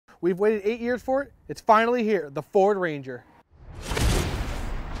We've waited 8 years for it. It's finally here, the Ford Ranger.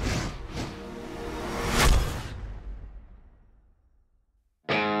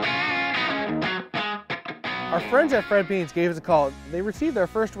 Our friends at Fred Beans gave us a call. They received their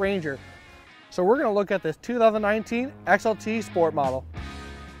first Ranger. So we're gonna look at this 2019 XLT Sport model.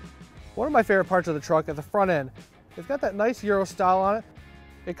 One of my favorite parts of the truck is the front end. It's got that nice Euro style on it.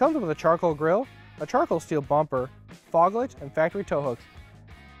 It comes with a charcoal grille, a charcoal steel bumper, fog lights, and factory tow hooks.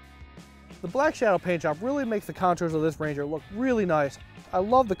 The black shadow paint job really makes the contours of this Ranger look really nice. I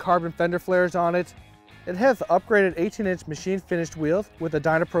love the carbon fender flares on it. It has the upgraded 18-inch machine finished wheels with the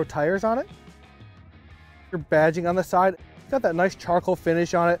Dynapro tires on it. Your badging on the side, it's got that nice charcoal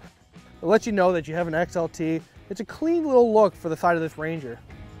finish on it. It lets you know that you have an XLT. It's a clean little look for the side of this Ranger.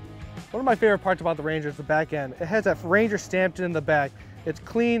 One of my favorite parts about the Ranger is the back end. It has that Ranger stamped in the back. It's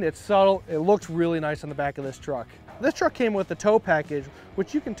clean, it's subtle, it looks really nice on the back of this truck. This truck came with the tow package,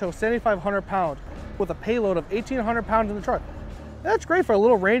 which you can tow 7,500 pounds with a payload of 1,800 pounds in the truck. That's great for a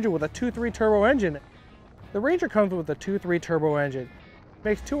little Ranger with a 2.3 turbo engine. The Ranger comes with a 2.3 turbo engine.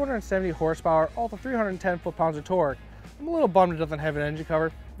 Makes 270 horsepower, all the 310 foot-pounds of torque. I'm a little bummed it doesn't have an engine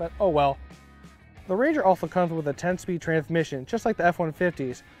cover, but oh well. The Ranger also comes with a 10-speed transmission, just like the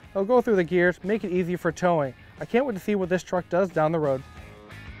F-150s. It'll go through the gears, make it easy for towing. I can't wait to see what this truck does down the road.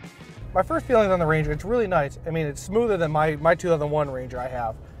 My first feelings on the Ranger, it's really nice. I mean, it's smoother than my 2001 Ranger I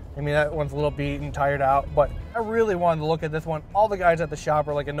have. I mean, that one's a little beat and tired out, but I really wanted to look at this one. All the guys at the shop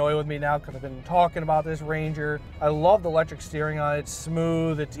are like annoyed with me now because I've been talking about this Ranger. I love the electric steering on it. It's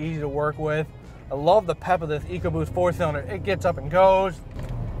smooth, it's easy to work with. I love the pep of this EcoBoost 4-cylinder. It gets up and goes.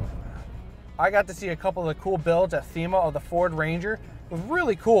 I got to see a couple of the cool builds at SEMA of the Ford Ranger. It was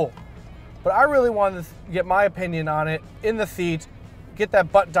really cool, but I really wanted to get my opinion on it in the seats, get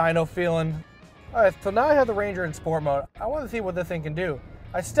that butt dyno feeling. All right, so now I have the Ranger in sport mode. I want to see what this thing can do.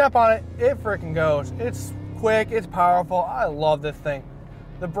 I step on it, it freaking goes. It's quick, it's powerful. I love this thing.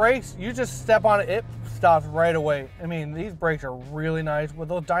 The brakes, you just step on it, it stops right away. I mean, these brakes are really nice. With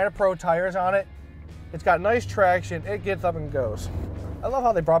those Dynapro tires on it, it's got nice traction, it gets up and goes. I love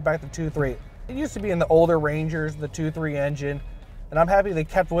how they brought back the 2.3. It used to be in the older Rangers, the 2.3 engine, and I'm happy they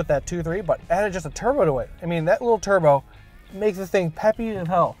kept with that 2.3, but added just a turbo to it. I mean, that little turbo makes this thing peppy as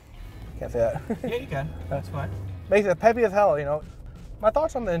hell. Can't say that. Yeah, you can. That's fine. Makes it peppy as hell, you know. My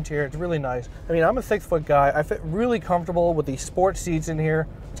thoughts on the interior, it's really nice. I mean, I'm a 6-foot guy. I fit really comfortable with these sports seats in here.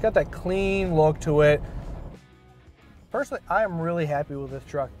 It's got that clean look to it. Personally, I am really happy with this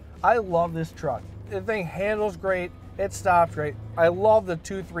truck. I love this truck. The thing handles great. It stops great. I love the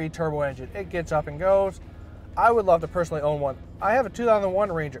 2.3 turbo engine. It gets up and goes. I would love to personally own one. I have a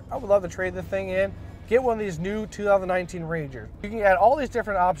 2001 Ranger. I would love to trade this thing in. Get one of these new 2019 Rangers. You can add all these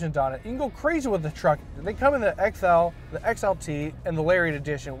different options on it. You can go crazy with the truck. They come in the XL, the XLT, and the Lariat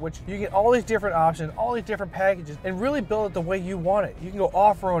Edition, which you get all these different options, all these different packages, and really build it the way you want it. You can go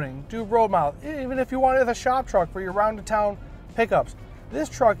off-roading, do road miles, even if you want it as a shop truck for your round-to-town pickups. This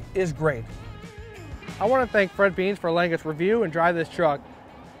truck is great. I want to thank Fred Beans for letting us review and drive this truck.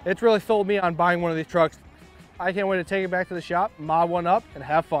 It's really sold me on buying one of these trucks. I can't wait to take it back to the shop, mod one up, and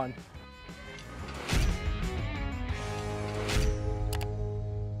have fun.